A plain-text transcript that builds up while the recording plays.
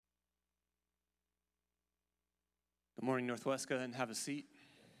Good morning, Northwest. Go ahead and have a seat.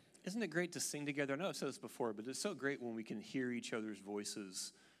 Isn't it great to sing together? I know I've said this before, but it's so great when we can hear each other's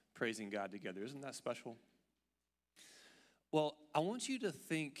voices praising God together. Isn't that special? Well, I want you to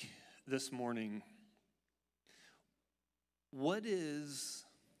think this morning, what is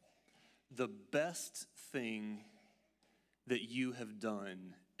the best thing that you have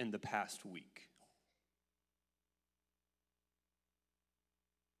done in the past week?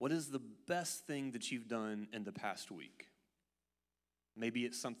 What is the best thing that you've done in the past week? Maybe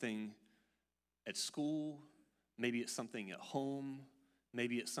it's something at school. Maybe it's something at home.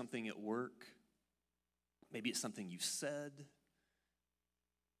 Maybe it's something at work. Maybe it's something you've said.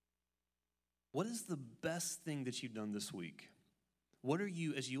 What is the best thing that you've done this week? What are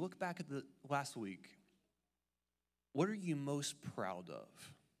you, as you look back at the last week, what are you most proud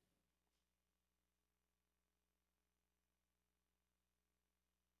of?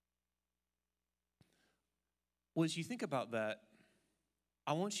 Well, as you think about that,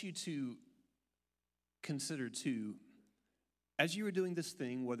 I want you to consider too, as you were doing this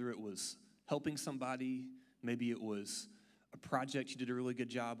thing, whether it was helping somebody, maybe it was a project you did a really good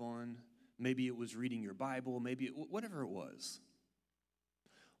job on, maybe it was reading your Bible, whatever it was.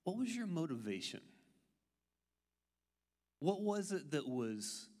 What was your motivation? What was it that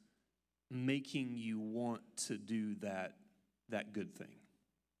was making you want to do that good thing?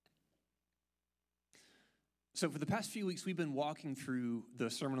 So for the past few weeks, we've been walking through the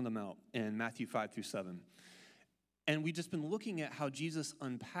Sermon on the Mount in Matthew 5 through 7. And we've just been looking at how Jesus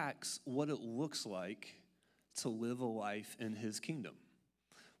unpacks what it looks like to live a life in his kingdom.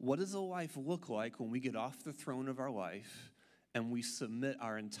 What does a life look like when we get off the throne of our life and we submit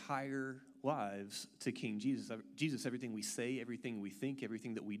our entire lives to King Jesus? Jesus, everything we say, everything we think,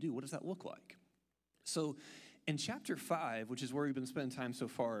 everything that we do, what does that look like? So in chapter 5, which is where we've been spending time so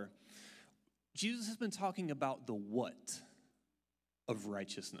far, Jesus has been talking about the what of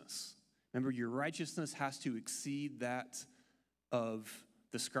righteousness. Remember, your righteousness has to exceed that of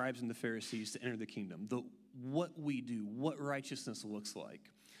the scribes and the Pharisees to enter the kingdom. What we do, what righteousness looks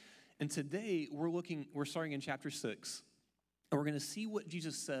like. And today we're starting in chapter 6, and we're going to see what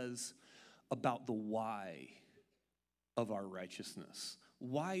Jesus says about the why of our righteousness.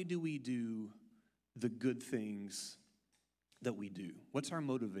 Why do we do the good things that we do? What's our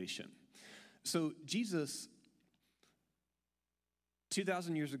motivation? So Jesus,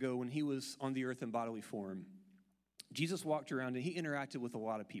 2,000 years ago when he was on the earth in bodily form, Jesus walked around and he interacted with a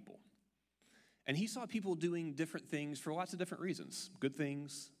lot of people. And he saw people doing different things for lots of different reasons, good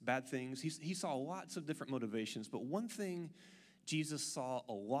things, bad things. He saw lots of different motivations, but one thing Jesus saw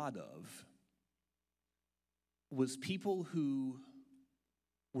a lot of was people who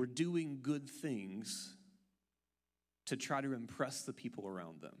were doing good things to try to impress the people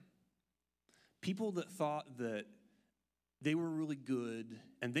around them. People that thought that they were really good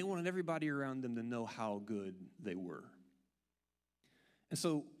and they wanted everybody around them to know how good they were. And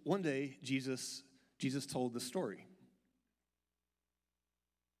so one day, Jesus told this story.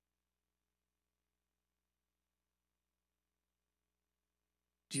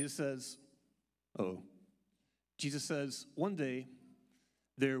 Jesus says, one day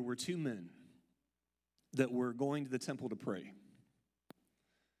there were two men that were going to the temple to pray.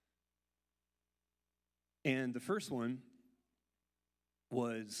 And the first one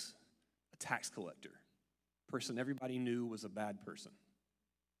was a tax collector, a person everybody knew was a bad person.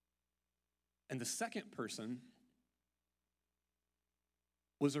 And the second person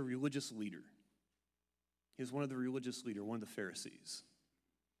was a religious leader. He was one of the religious leaders, one of the Pharisees.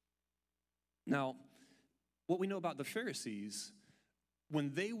 Now, what we know about the Pharisees,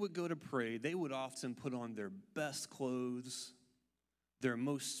 when they would go to pray, they would often put on their best clothes, their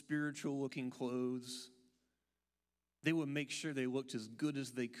most spiritual looking clothes. They would make sure they looked as good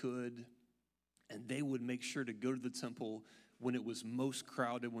as they could, and they would make sure to go to the temple when it was most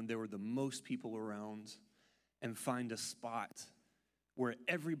crowded, when there were the most people around, and find a spot where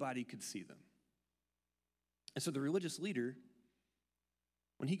everybody could see them. And so the religious leader,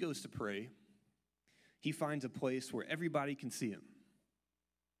 when he goes to pray, he finds a place where everybody can see him.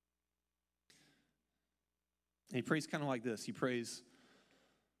 And he prays kind of like this. He prays,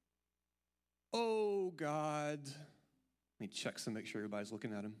 "Oh God." He checks to make sure everybody's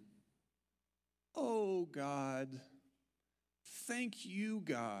looking at him. "Oh God, thank you,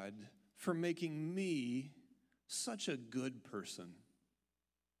 God, for making me such a good person.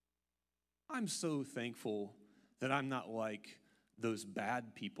 I'm so thankful that I'm not like those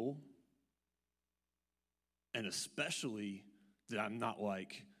bad people, and especially that I'm not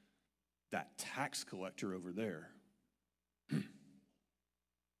like that tax collector over there."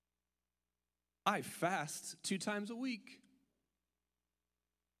 I fast 2 times a week.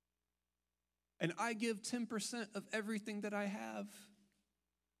 And I give 10% of everything that I have.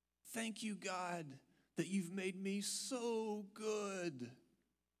 Thank you, God, that you've made me so good.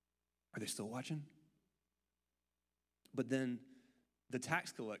 Are they still watching? But then the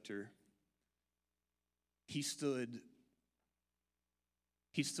tax collector, he stood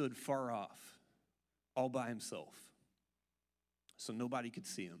far off, all by himself, so nobody could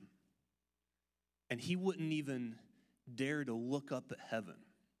see him. And he wouldn't even dare to look up at heaven.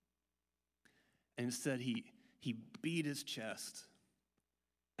 And instead, he beat his chest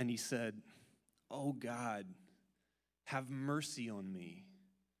and he said, "Oh God, have mercy on me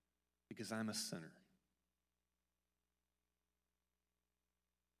because I'm a sinner."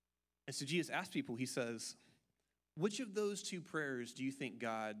 And so Jesus asked people, he says, which of those 2 prayers do you think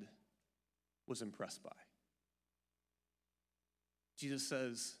God was impressed by? Jesus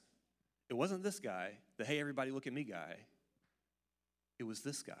says, it wasn't this guy, the hey, everybody look at me guy. It was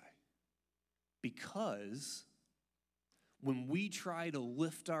this guy. Because when we try to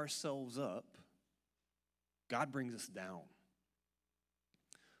lift ourselves up, God brings us down.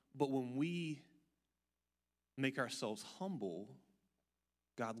 But when we make ourselves humble,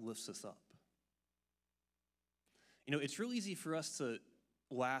 God lifts us up. You know, it's real easy for us to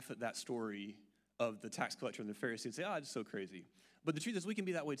laugh at that story of the tax collector and the Pharisee and say, oh, it's so crazy. But the truth is we can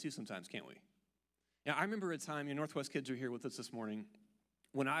be that way too sometimes, can't we? Now, I remember a time, Northwest Kids are here with us this morning,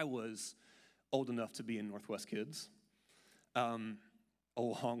 when I was old enough to be in Northwest Kids, a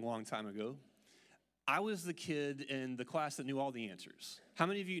long, long time ago. I was the kid in the class that knew all the answers. How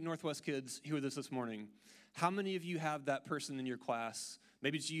many of you Northwest Kids here with us this morning, how many of you have that person in your class,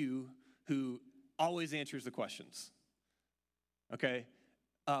 maybe it's you, who always answers the questions? Okay?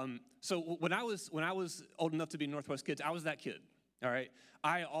 So when I was old enough to be Northwest Kids, I was that kid, all right?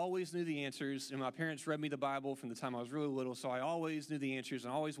 I always knew the answers, and my parents read me the Bible from the time I was really little, so I always knew the answers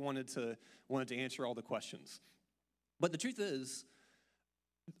and always wanted to answer all the questions. But the truth is,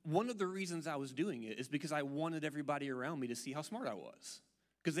 one of the reasons I was doing it is because I wanted everybody around me to see how smart I was.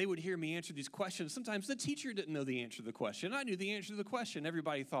 Because they would hear me answer these questions. Sometimes the teacher didn't know the answer to the question. I knew the answer to the question.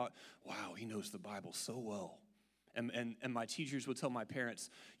 Everybody thought, wow, he knows the Bible so well. And my teachers would tell my parents,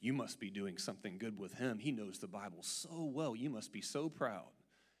 you must be doing something good with him. He knows the Bible so well. You must be so proud.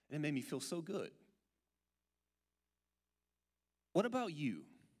 And it made me feel so good. What about you?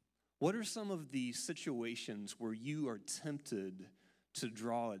 What are some of the situations where you are tempted to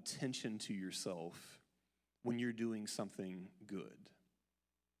draw attention to yourself when you're doing something good?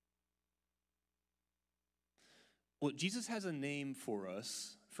 Well, Jesus has a name for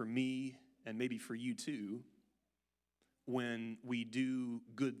us, for me, and maybe for you too, when we do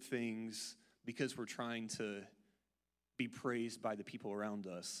good things because we're trying to be praised by the people around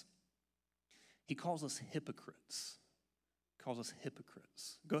us. He calls us hypocrites. He calls us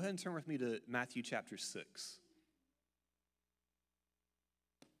hypocrites. Go ahead and turn with me to Matthew chapter 6.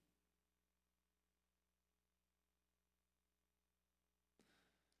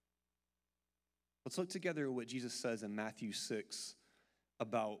 Let's look together at what Jesus says in Matthew 6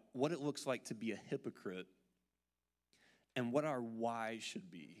 about what it looks like to be a hypocrite and what our why should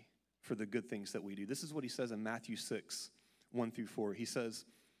be for the good things that we do. This is what he says in Matthew 6, 1-4. He says,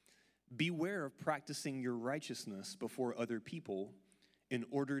 beware of practicing your righteousness before other people in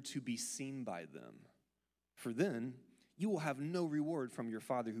order to be seen by them. For then you will have no reward from your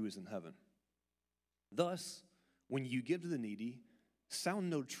Father who is in heaven. Thus, when you give to the needy, sound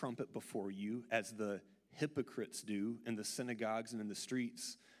no trumpet before you, as the hypocrites do in the synagogues and in the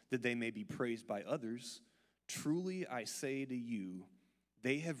streets, that they may be praised by others. Truly I say to you,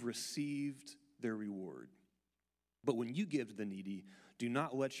 they have received their reward. But when you give to the needy, do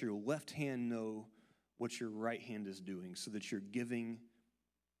not let your left hand know what your right hand is doing, so that your giving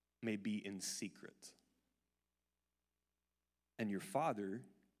may be in secret. And your Father,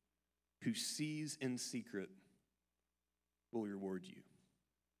 who sees in secret, will reward you.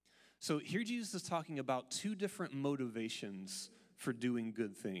 So here Jesus is talking about 2 different motivations for doing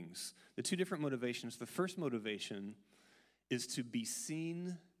good things. The 2 different motivations. The first motivation is to be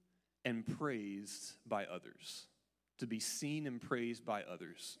seen and praised by others. To be seen and praised by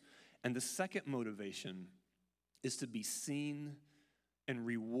others. And the second motivation is to be seen and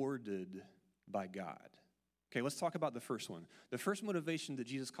rewarded by God. Okay, let's talk about the first one. The first motivation that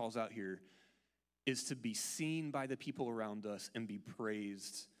Jesus calls out here is to be seen by the people around us and be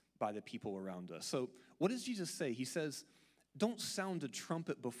praised by the people around us. So what does Jesus say? He says, don't sound a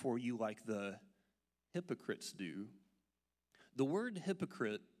trumpet before you like the hypocrites do. The word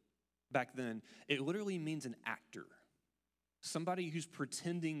hypocrite back then, it literally means an actor. somebody who's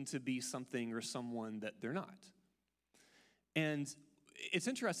pretending to be something or someone that they're not. And it's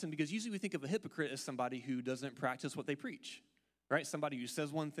interesting because usually we think of a hypocrite as somebody who doesn't practice what they preach, right? Somebody who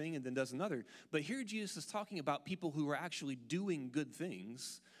says one thing and then does another. But here Jesus is talking about people who are actually doing good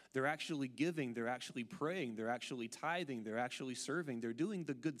things. They're actually giving, they're actually praying, they're actually tithing, they're actually serving, they're doing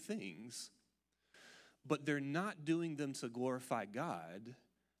the good things, but they're not doing them to glorify God.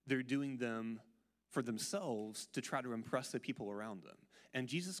 They're doing them for themselves to try to impress the people around them. And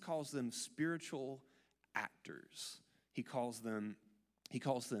Jesus calls them spiritual actors. He calls them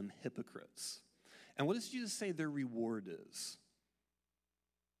hypocrites. And what does Jesus say their reward is?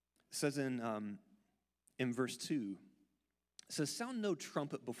 It says in verse 2, it says, "Sound no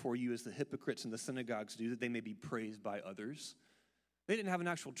trumpet before you as the hypocrites in the synagogues do, that they may be praised by others." They didn't have an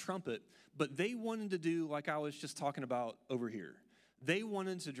actual trumpet, but they wanted to do like I was just talking about over here. They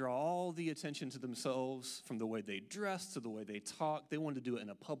wanted to draw all the attention to themselves from the way they dressed to the way they talked. They wanted to do it in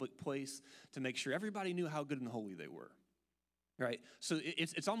a public place to make sure everybody knew how good and holy they were, right? So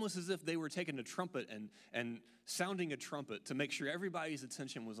it's almost as if they were taking a trumpet and sounding a trumpet to make sure everybody's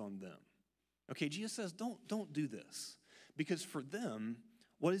attention was on them. Okay, Jesus says, don't do this. Because for them,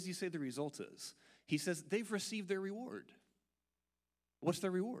 what does he say the result is? He says they've received their reward. What's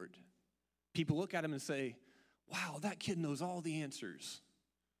their reward? People look at him and say, wow, that kid knows all the answers.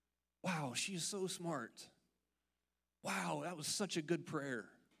 Wow, she's so smart. Wow, that was such a good prayer.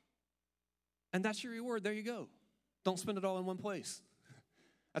 And that's your reward. There you go. Don't spend it all in one place.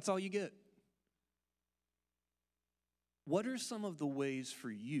 That's all you get. What are some of the ways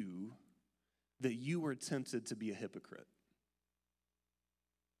for you that you are tempted to be a hypocrite?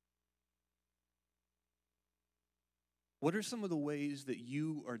 What are some of the ways that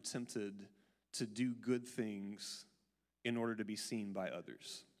you are tempted to do good things in order to be seen by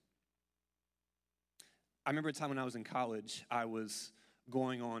others? I remember a time when I was in college, I was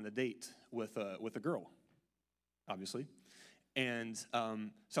going on a date with a girl, obviously. And so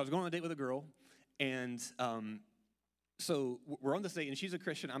I was going on a date with a girl, and so we're on this date, and she's a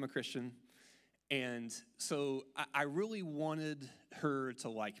Christian, I'm a Christian. And so I really wanted her to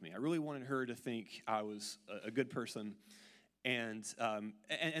like me. I really wanted her to think I was a good person. And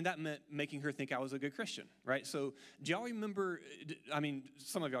that meant making her think I was a good Christian, right? So do y'all remember, I mean,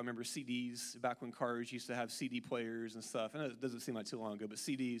 some of y'all remember CDs back when cars used to have CD players and stuff. I know it doesn't seem like too long ago, but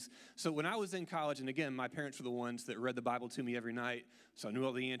CDs. So when I was in college, and again, my parents were the ones that read the Bible to me every night, so I knew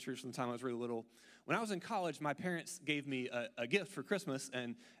all the answers from the time I was really little. When I was in college, my parents gave me a gift for Christmas,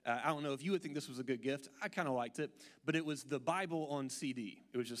 and I don't know if you would think this was a good gift. I kind of liked it, but it was the Bible on CD.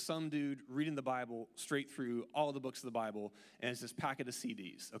 It was just some dude reading the Bible straight through all the books of the Bible, and it's this packet of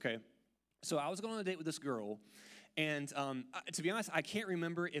CDs, okay? So I was going on a date with this girl, and to be honest, I can't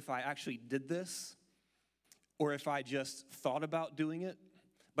remember if I actually did this or if I just thought about doing it,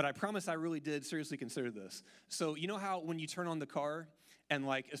 but I promise I really did seriously consider this. So you know how when you turn on the car, and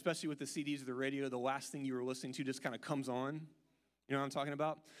like, especially with the CDs or the radio, the last thing you were listening to just kind of comes on? You know what I'm talking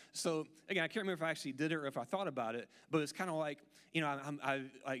about? So again, I can't remember if I actually did it or if I thought about it, but it's kind of like, you know,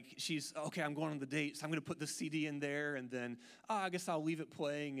 she's, okay, I'm going on the date, so I'm going to put the CD in there, and then, I guess I'll leave it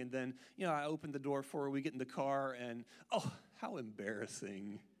playing, and then, you know, I open the door for her, we get in the car, and, oh, how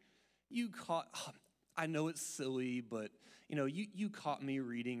embarrassing. I know it's silly, but, you know, you caught me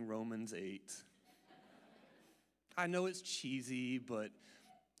reading Romans 8. I know it's cheesy, but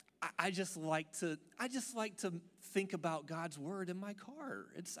I just like to think about God's word in my car.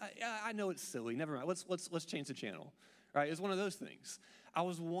 I know it's silly. Never mind. Let's change the channel. Right? It's one of those things. I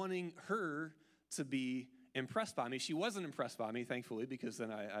was wanting her to be impressed by me. She wasn't impressed by me, thankfully, because then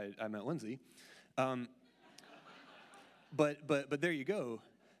I met Lindsay. But there you go.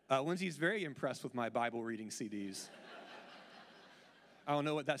 Lindsay's very impressed with my Bible reading CDs. I don't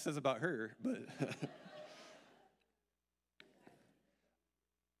know what that says about her, but.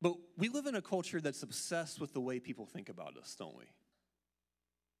 But we live in a culture that's obsessed with the way people think about us, don't we?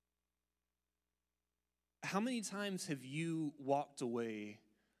 How many times have you walked away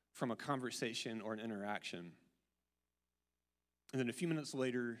from a conversation or an interaction, and then a few minutes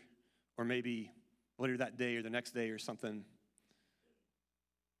later, or maybe later that day or the next day or something,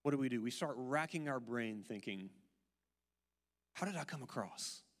 what do? We start racking our brain thinking, how did I come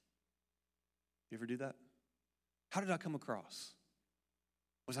across? You ever do that? How did I come across?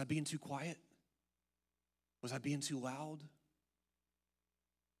 Was I being too quiet? Was I being too loud?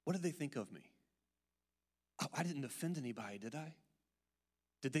 What did they think of me? Oh, I didn't offend anybody, did I?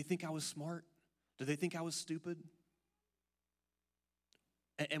 Did they think I was smart? Did they think I was stupid?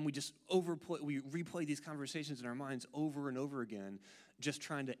 And we just we replay these conversations in our minds over and over again, just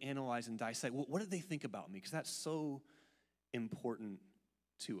trying to analyze and dissect. What did they think about me? Because that's so important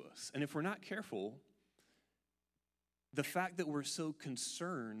to us. And if we're not careful, the fact that we're so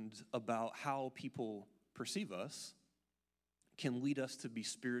concerned about how people perceive us can lead us to be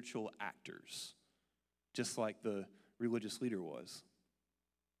spiritual actors, just like the religious leader was.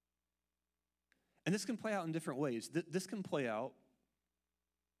 And this can play out in different ways. This can play out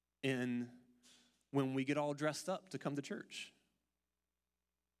in when we get all dressed up to come to church.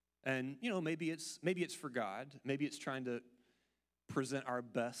 And, maybe it's for God. Maybe it's trying to present our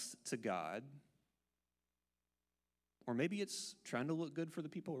best to God. Or maybe it's trying to look good for the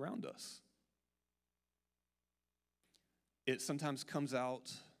people around us. It sometimes comes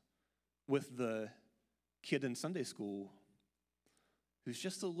out with the kid in Sunday school who's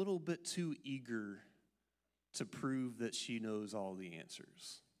just a little bit too eager to prove that she knows all the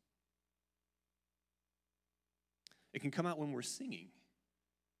answers. It can come out when we're singing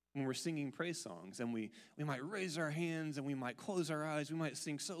praise songs, and we might raise our hands and we might close our eyes, we might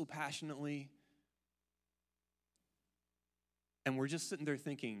sing so passionately, and we're just sitting there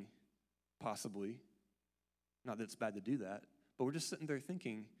thinking, possibly, not that it's bad to do that, but we're just sitting there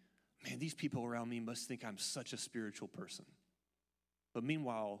thinking, man, these people around me must think I'm such a spiritual person. But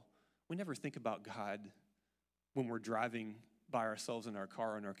meanwhile, we never think about God when we're driving by ourselves in our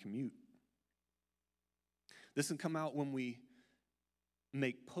car on our commute. This can come out when we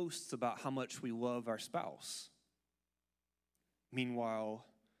make posts about how much we love our spouse. Meanwhile,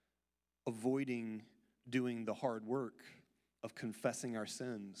 avoiding doing the hard work of confessing our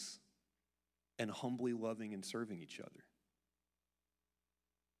sins and humbly loving and serving each other.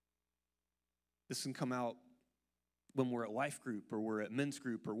 This can come out when we're at life group or we're at men's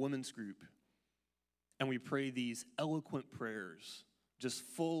group or women's group, and we pray these eloquent prayers, just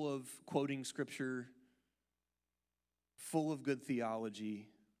full of quoting scripture, full of good theology,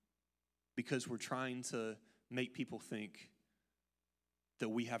 because we're trying to make people think that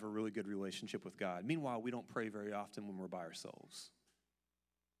we have a really good relationship with God. Meanwhile, we don't pray very often when we're by ourselves.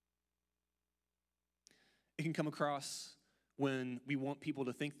 It can come across when we want people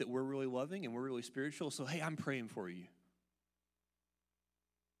to think that we're really loving and we're really spiritual. So, hey, I'm praying for you.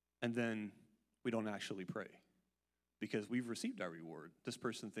 And then we don't actually pray because we've received our reward. This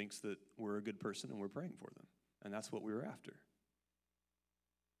person thinks that we're a good person and we're praying for them. And that's what we were after.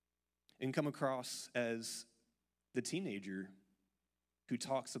 It can come across as the teenager who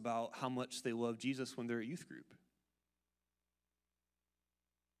talks about how much they love Jesus when they're at youth group,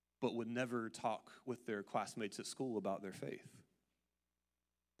 but would never talk with their classmates at school about their faith.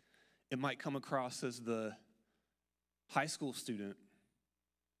 It might come across as the high school student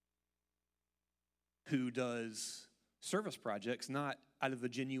who does service projects not out of a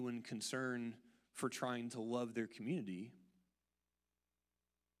genuine concern for trying to love their community,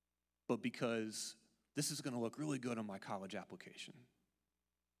 but because this is going to look really good on my college application.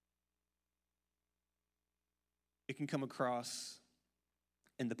 It can come across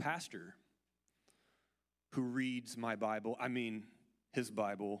in the pastor who reads his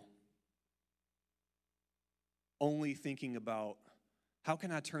Bible, only thinking about how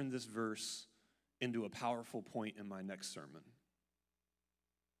can I turn this verse into a powerful point in my next sermon.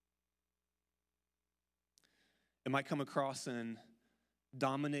 It might come across in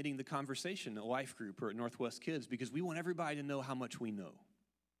dominating the conversation at life group or at Northwest Kids because we want everybody to know how much we know.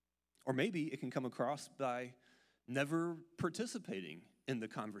 Or maybe it can come across by never participating in the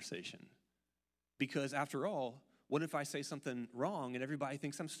conversation. Because after all, what if I say something wrong and everybody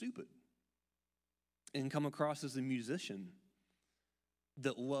thinks I'm stupid? And come across as a musician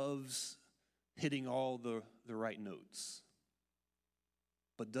that loves hitting all the right notes,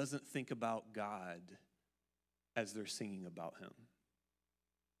 but doesn't think about God as they're singing about him.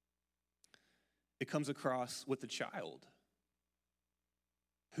 It comes across with a child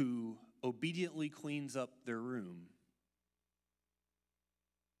who obediently cleans up their room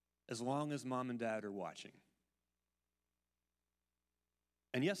as long as mom and dad are watching.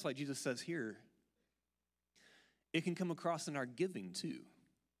 And yes, like Jesus says here, it can come across in our giving too.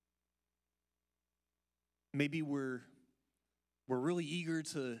 Maybe we're really eager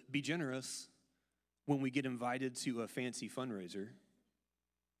to be generous when we get invited to a fancy fundraiser.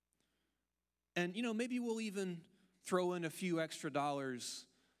 And, maybe we'll even throw in a few extra dollars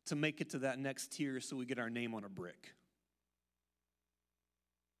to make it to that next tier so we get our name on a brick.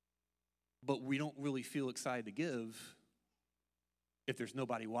 But we don't really feel excited to give if there's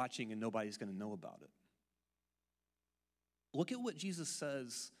nobody watching and nobody's going to know about it. Look at what Jesus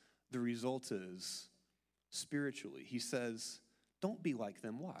says the result is spiritually. He says, don't be like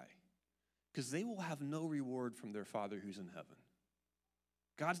them. Why? Because they will have no reward from their Father who's in heaven.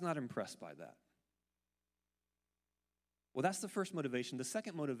 God's not impressed by that. Well, that's the first motivation. The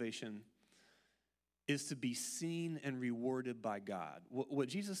second motivation is to be seen and rewarded by God. What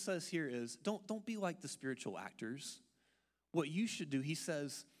Jesus says here is, don't be like the spiritual actors. What you should do, he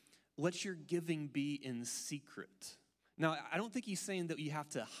says, let your giving be in secret. Now, I don't think he's saying that you have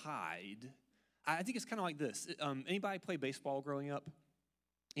to hide. I think it's kind of like this. Anybody play baseball growing up?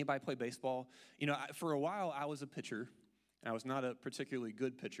 Anybody play baseball? You know, for a while, I was a pitcher, and I was not a particularly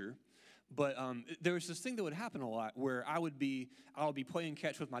good pitcher. But there was this thing that would happen a lot where I would be playing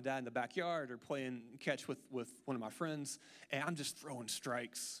catch with my dad in the backyard or playing catch with one of my friends, and I'm just throwing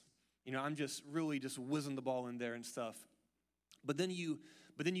strikes. You know, I'm just really just whizzing the ball in there and stuff. But then you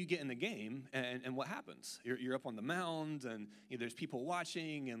get in the game, and what happens? You're up on the mound, and you know, there's people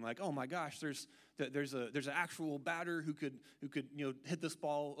watching, and like, oh my gosh, there's an actual batter who could you know, hit this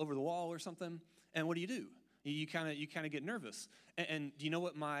ball over the wall or something. And what do? You kind of get nervous. And do you know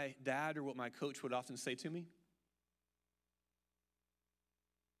what my dad or what my coach would often say to me?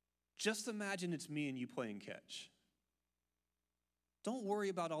 Just imagine it's me and you playing catch. Don't worry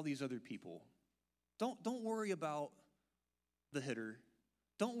about all these other people. Don't worry about the hitter.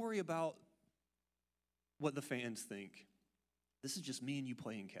 Don't worry about what the fans think. This is just me and you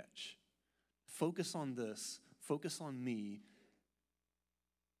playing catch. Focus on this. Focus on me.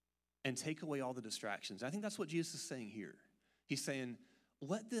 And take away all the distractions. I think that's what Jesus is saying here. He's saying,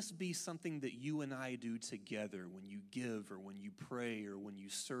 let this be something that you and I do together when you give or when you pray or when you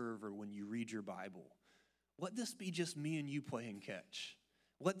serve or when you read your Bible. Let this be just me and you playing catch.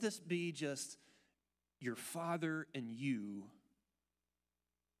 Let this be just your Father and you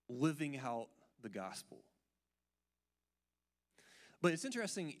living out the gospel. But it's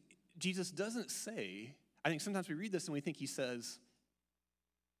interesting, Jesus doesn't say, I think sometimes we read this and we think he says,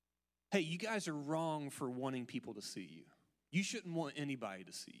 hey, you guys are wrong for wanting people to see you. You shouldn't want anybody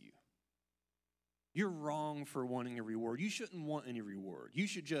to see you. You're wrong for wanting a reward. You shouldn't want any reward. You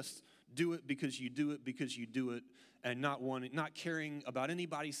should just do it because you do it, and not caring about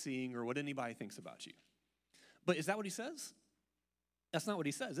anybody seeing or what anybody thinks about you. But is that what he says? That's not what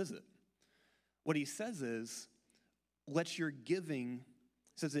he says, is it? What he says is, let your giving,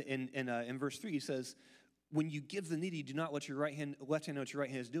 says it in verse 3, he says, when you give the needy, do not let your left hand know what your right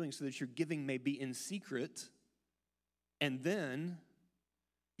hand is doing, so that your giving may be in secret, and then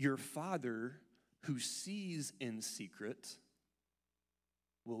your Father who sees in secret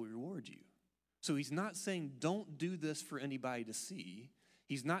will reward you. So he's not saying don't do this for anybody to see.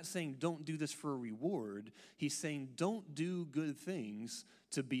 He's not saying don't do this for a reward. He's saying don't do good things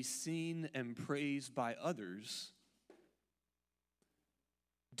to be seen and praised by others.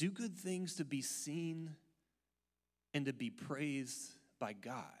 Do good things to be seen and to be praised by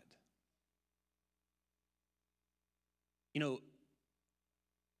God. You know,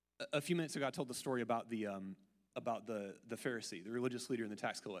 a few minutes ago I told the story about the Pharisee, the religious leader and the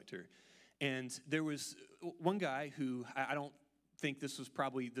tax collector. And there was one guy who, I don't think this was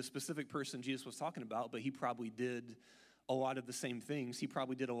probably the specific person Jesus was talking about, but he probably did a lot of the same things. He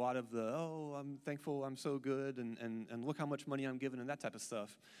probably did a lot of the, oh, I'm thankful, I'm so good, and look how much money I'm giving, and that type of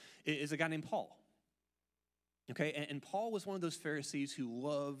stuff. It is a guy named Paul. Okay, and Paul was one of those Pharisees who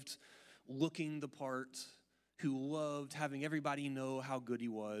loved looking the part, who loved having everybody know how good he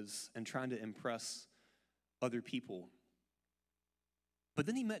was and trying to impress other people. But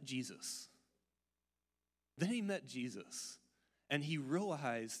then he met Jesus. And he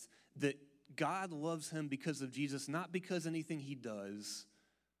realized that God loves him because of Jesus, not because anything he does,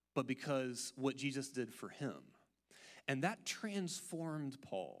 but because what Jesus did for him. And that transformed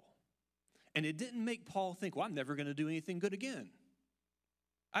Paul. And it didn't make Paul think, well, I'm never going to do anything good again.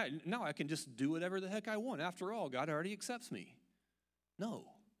 Now I can just do whatever the heck I want. After all, God already accepts me. No.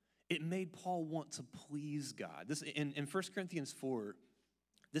 It made Paul want to please God. This in 1 Corinthians 4,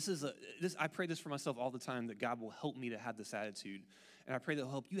 I pray this for myself all the time, that God will help me to have this attitude. And I pray that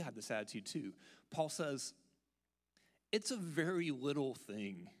he'll help you have this attitude too. Paul says, it's a very little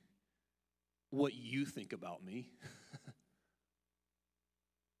thing what you think about me.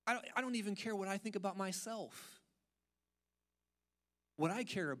 I don't even care what I think about myself. What I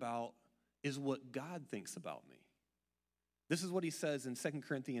care about is what God thinks about me. This is what he says in 2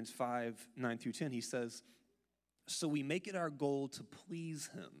 Corinthians 5, 9 through 10. He says, so we make it our goal to please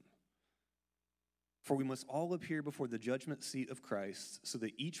him. For we must all appear before the judgment seat of Christ, so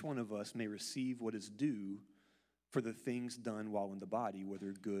that each one of us may receive what is due for the things done while in the body,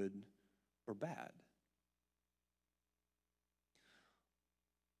 whether good or bad.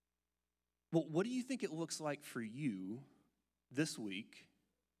 Well, what do you think it looks like for you this week?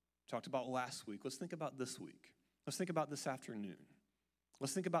 Talked about last week. Let's think about this week. Let's think about this afternoon.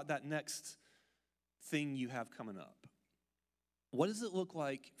 Let's think about that next thing you have coming up. What does it look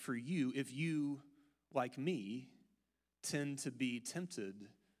like for you if you, like me, tend to be tempted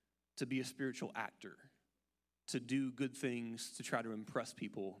to be a spiritual actor, to do good things to try to impress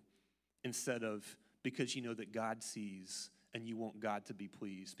people instead of because you know that God sees and you want God to be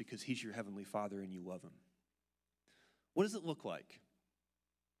pleased because he's your heavenly Father and you love him? What does it look like?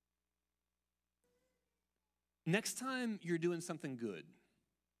 Next time you're doing something good,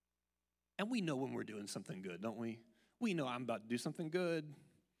 and we know when we're doing something good, don't we? We know I'm about to do something good.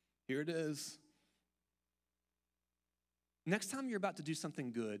 Here it is. Next time you're about to do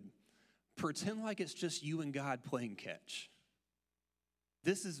something good, pretend like it's just you and God playing catch.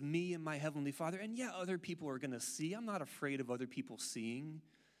 This is me and my heavenly Father. And yeah, other people are going to see. I'm not afraid of other people seeing.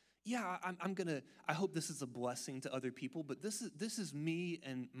 Yeah, I hope this is a blessing to other people, but this is me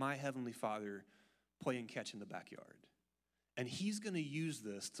and my heavenly Father playing catch in the backyard. And he's going to use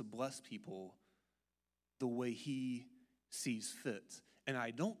this to bless people the way he sees fit. And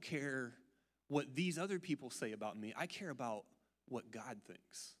I don't care what these other people say about me. I care about what God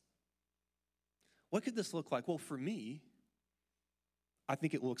thinks. What could this look like? Well, for me, I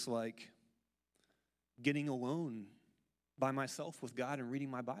think it looks like getting alone by myself with God and reading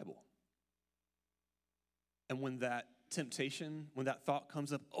my Bible. And when that temptation, when that thought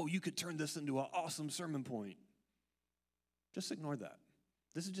comes up, oh, you could turn this into an awesome sermon point, just ignore that.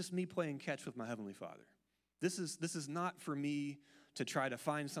 This is just me playing catch with my heavenly Father. This is not for me to try to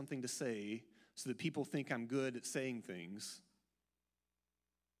find something to say so that people think I'm good at saying things.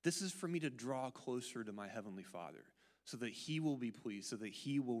 This is for me to draw closer to my heavenly Father so that he will be pleased, so that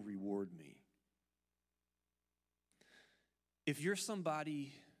he will reward me. If you're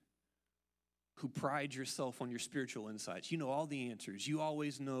somebody who prides yourself on your spiritual insights, you know all the answers. You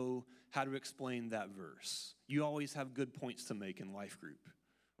always know how to explain that verse. You always have good points to make in life group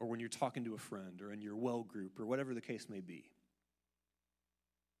or when you're talking to a friend or in your well group or whatever the case may be.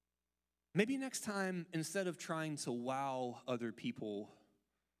 Maybe next time, instead of trying to wow other people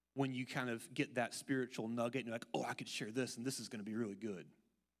when you kind of get that spiritual nugget and you're like, oh, I could share this and this is going to be really good.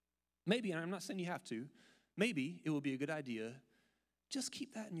 Maybe, and I'm not saying you have to, maybe it will be a good idea. Just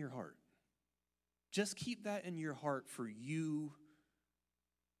keep that in your heart. Just keep that in your heart for you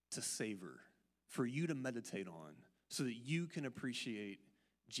to savor, for you to meditate on, so that you can appreciate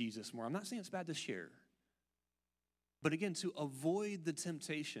Jesus more. I'm not saying it's bad to share, but again, to avoid the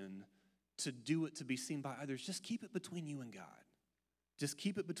temptation to do it to be seen by others, just keep it between you and God. Just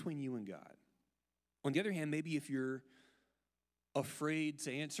keep it between you and God. On the other hand, maybe if you're afraid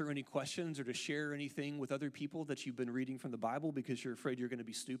to answer any questions or to share anything with other people that you've been reading from the Bible because you're afraid you're going to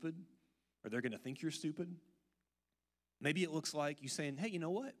be stupid or they're going to think you're stupid, maybe it looks like you saying, hey, you know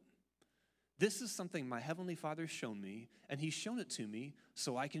what? This is something my heavenly Father's shown me, and he's shown it to me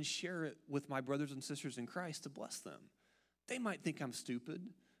so I can share it with my brothers and sisters in Christ to bless them. They might think I'm stupid,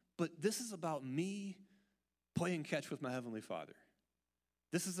 but this is about me playing catch with my heavenly Father.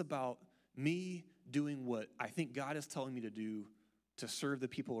 This is about me doing what I think God is telling me to do to serve the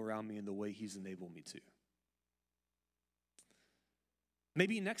people around me in the way he's enabled me to.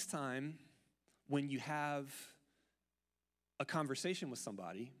 Maybe next time when you have a conversation with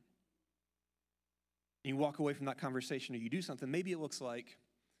somebody, and you walk away from that conversation or you do something, maybe it looks like,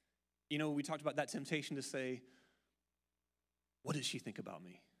 we talked about that temptation to say, what did she think about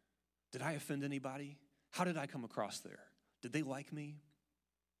me? Did I offend anybody? How did I come across there? Did they like me?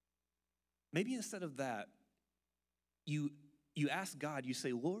 Maybe instead of that, you ask God, you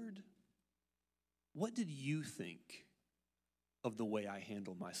say, Lord, what did you think of the way I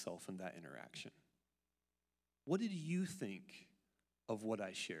handled myself in that interaction? What did you think of what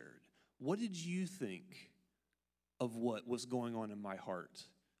I shared? What did you think of what was going on in my heart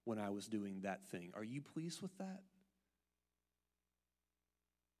when I was doing that thing? Are you pleased with that?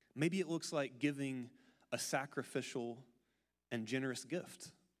 Maybe it looks like giving a sacrificial and generous gift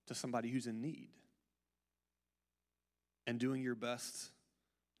to somebody who's in need and doing your best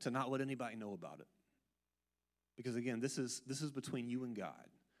to not let anybody know about it. Because again, this is between you and God.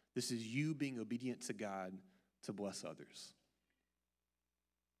 This is you being obedient to God to bless others.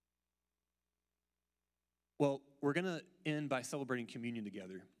 Well, we're going to end by celebrating communion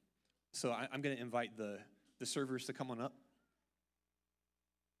together. So I'm going to invite the servers to come on up.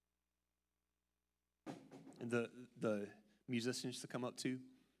 And the musicians to come up too.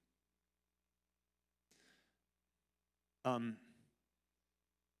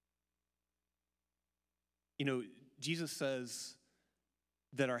 Jesus says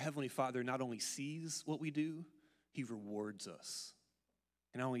that our Heavenly Father not only sees what we do, he rewards us.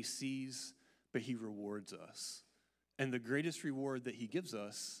 He not only sees, but he rewards us. And the greatest reward that he gives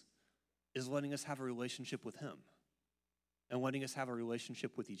us is letting us have a relationship with him. and letting us have a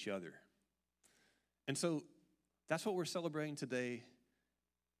relationship with each other. And so that's what we're celebrating today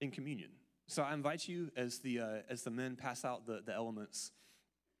in communion. So I invite you as the men pass out the elements.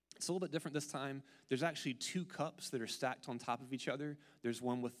 It's a little bit different this time. There's actually 2 cups that are stacked on top of each other. There's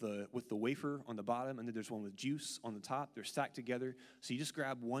one with the wafer on the bottom, and then there's one with juice on the top. They're stacked together. So you just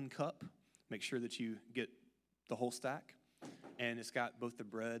grab 1 cup, make sure that you get the whole stack, and it's got both the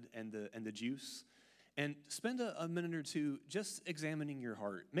bread and the juice. And spend a minute or two just examining your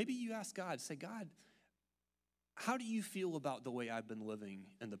heart. Maybe you ask God, say, God, how do you feel about the way I've been living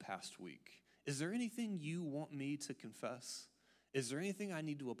in the past week? Is there anything you want me to confess? Is there anything I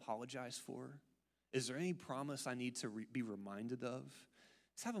need to apologize for? Is there any promise I need to be reminded of?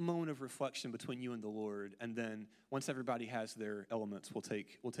 Let's have a moment of reflection between you and the Lord, and then once everybody has their elements, we'll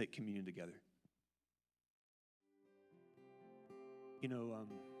take communion together. You know,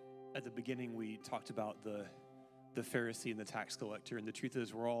 at the beginning we talked about the Pharisee and the tax collector, and the truth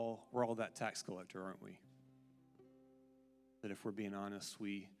is we're all that tax collector, aren't we? That if we're being honest,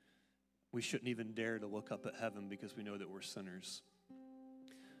 we shouldn't even dare to look up at heaven because we know that we're sinners.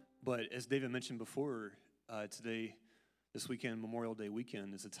 But as David mentioned before, today, this weekend, Memorial Day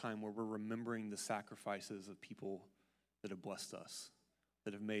weekend, is a time where we're remembering the sacrifices of people that have blessed us,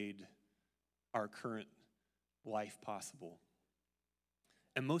 that have made our current life possible.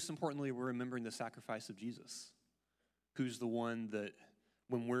 And most importantly, we're remembering the sacrifice of Jesus, who's the one that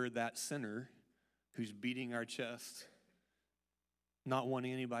when we're that sinner, who's beating our chest, not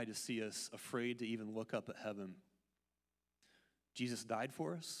wanting anybody to see us, afraid to even look up at heaven. Jesus died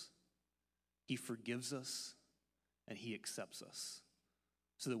for us, he forgives us, and he accepts us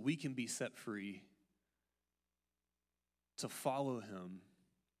so that we can be set free to follow him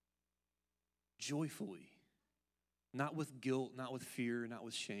joyfully, not with guilt, not with fear, not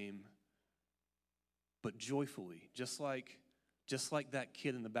with shame, but joyfully, just like that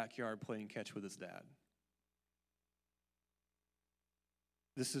kid in the backyard playing catch with his dad.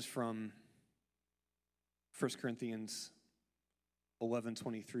 This is from 1 Corinthians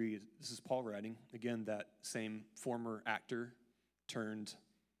 11:23. This is Paul writing. Again, that same former actor turned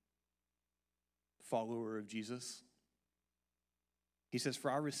follower of Jesus. He says, "For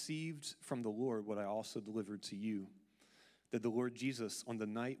I received from the Lord what I also delivered to you, that the Lord Jesus, on the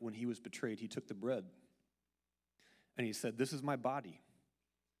night when he was betrayed, he took the bread. And he said, 'This is my body,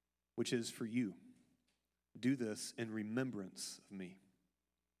 which is for you. Do this in remembrance of me.'"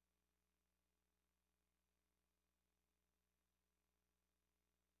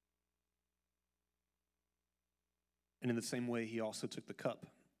 And in the same way, he also took the cup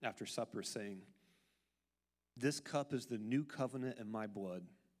after supper, saying, "This cup is the new covenant in my blood.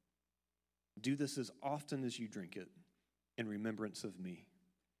 Do this as often as you drink it in remembrance of me.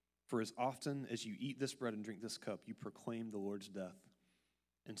 For as often as you eat this bread and drink this cup, you proclaim the Lord's death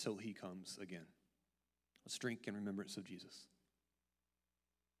until he comes again." Let's drink in remembrance of Jesus.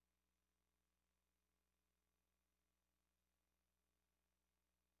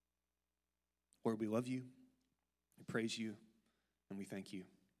 Lord, we love you. We praise you, and we thank you.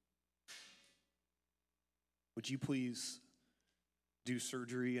 Would you please do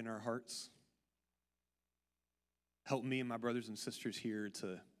surgery in our hearts? Help me and my brothers and sisters here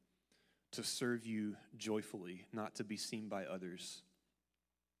to serve you joyfully, not to be seen by others,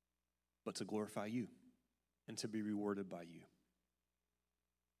 but to glorify you and to be rewarded by you.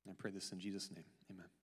 And I pray this in Jesus' name. Amen.